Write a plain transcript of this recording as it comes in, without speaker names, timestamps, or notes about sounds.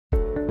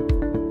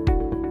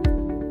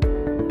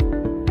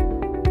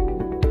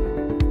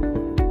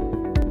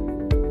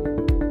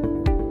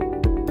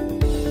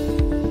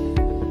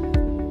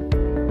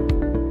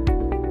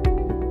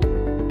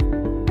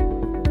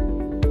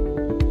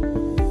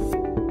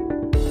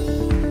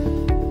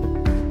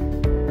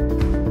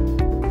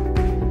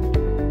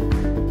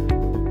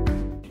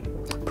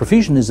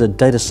Profusion is a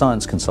data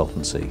science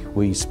consultancy.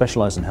 We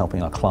specialise in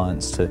helping our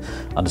clients to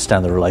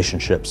understand the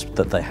relationships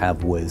that they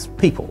have with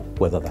people,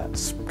 whether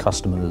that's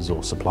customers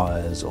or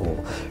suppliers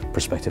or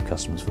prospective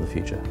customers for the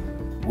future.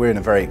 We're in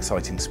a very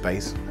exciting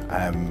space.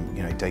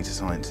 You know, data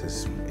science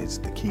is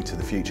the key to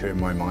the future in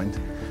my mind,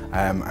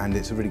 and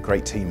it's a really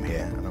great team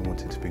here, and I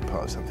wanted to be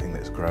part of something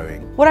that's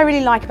growing. What I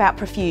really like about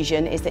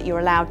Profusion is that you're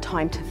allowed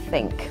time to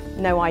think.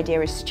 No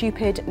idea is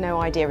stupid, no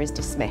idea is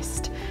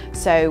dismissed.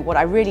 So what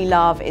I really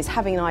love is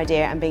having an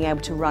idea and being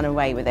able to run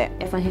away with it.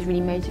 Everyone is really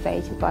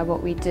motivated by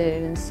what we do,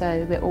 and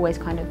so we're always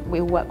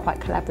we all work quite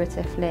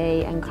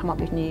collaboratively and come up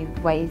with new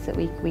ways that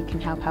we can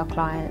help our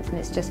clients, and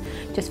it's just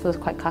feels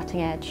quite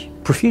cutting edge.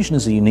 Profusion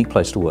is a unique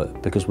place to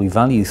work because we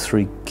value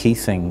three key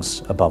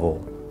things above all.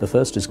 The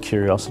first is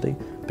curiosity,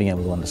 being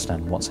able to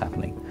understand what's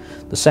happening.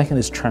 The second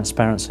is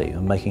transparency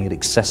and making it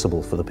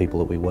accessible for the people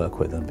that we work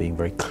with and being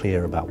very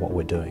clear about what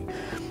we're doing.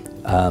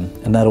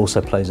 And that also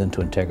plays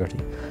into integrity.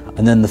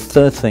 And then the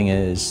third thing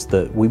is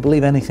that we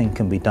believe anything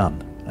can be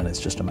done, and it's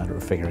just a matter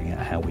of figuring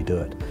out how we do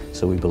it.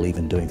 So we believe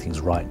in doing things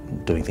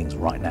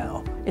right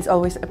now. It's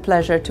always a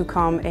pleasure to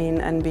come in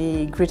and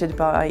be greeted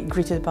by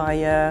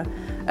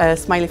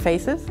smiley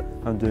faces.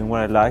 I'm doing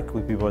what I like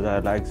with people that I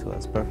like, so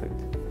that's perfect.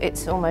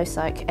 It's almost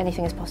like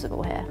anything is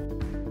possible here.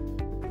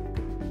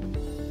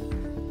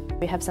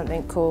 We have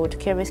something called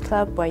Curious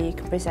Club where you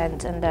can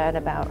present and learn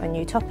about a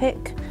new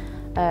topic.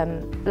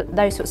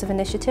 Those sorts of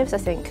initiatives I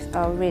think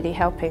are really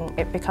helping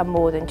it become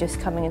more than just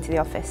coming into the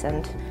office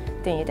and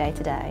doing your day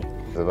to day.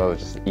 It's a lot of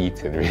just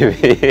eating really,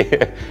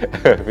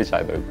 which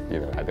I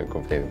don't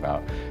complain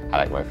about. I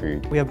like my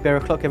food. We have beer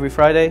o'clock every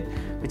Friday,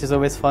 which is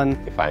always fun.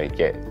 If I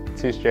get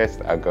too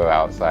stressed, I'll go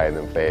outside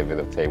and play a bit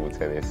of table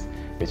tennis,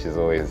 which is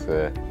always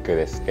a good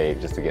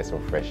escape just to get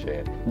some fresh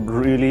air.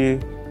 Really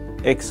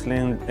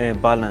excellent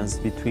balance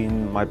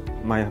between my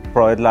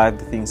private life,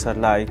 the things I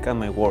like, and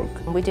my work.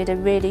 We did a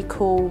really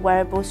cool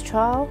wearables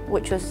trial,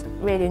 which was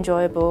really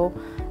enjoyable.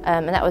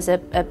 And that was a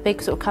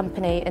big sort of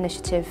company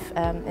initiative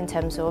in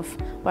terms of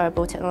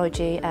wearable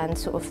technology and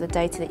sort of the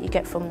data that you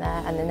get from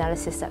there and the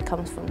analysis that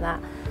comes from that.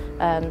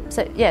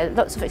 So yeah,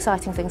 lots of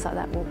exciting things like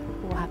that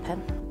will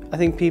happen. I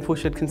think people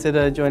should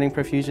consider joining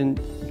Profusion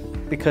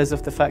because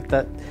of the fact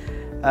that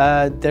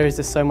there is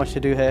just so much to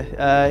do here.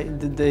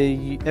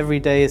 Every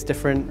day is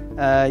different.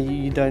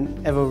 You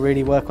don't ever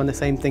really work on the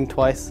same thing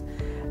twice.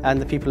 And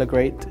the people are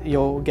great.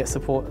 You'll get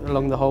support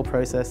along the whole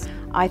process.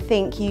 I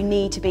think you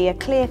need to be a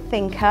clear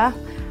thinker,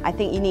 I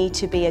think you need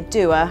to be a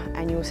doer,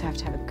 and you also have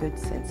to have a good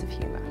sense of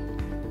humour.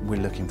 We're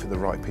looking for the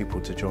right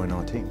people to join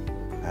our team,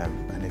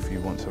 and if you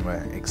want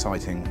somewhere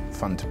exciting,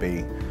 fun to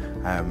be,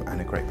 and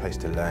a great place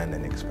to learn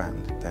and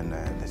expand, then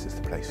this is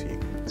the place for you.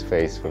 This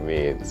place for me,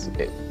 it's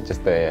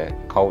just the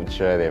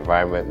culture, the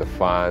environment, the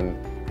fun,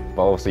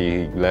 but also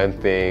you learn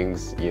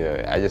things. You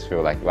know, I just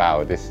feel like,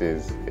 wow,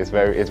 it's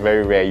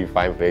very rare you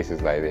find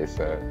places like this.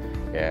 So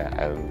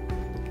yeah,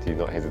 do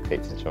not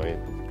hesitate to join.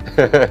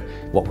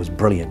 What was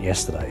brilliant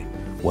yesterday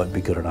won't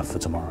be good enough for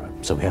tomorrow,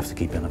 so we have to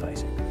keep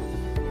innovating.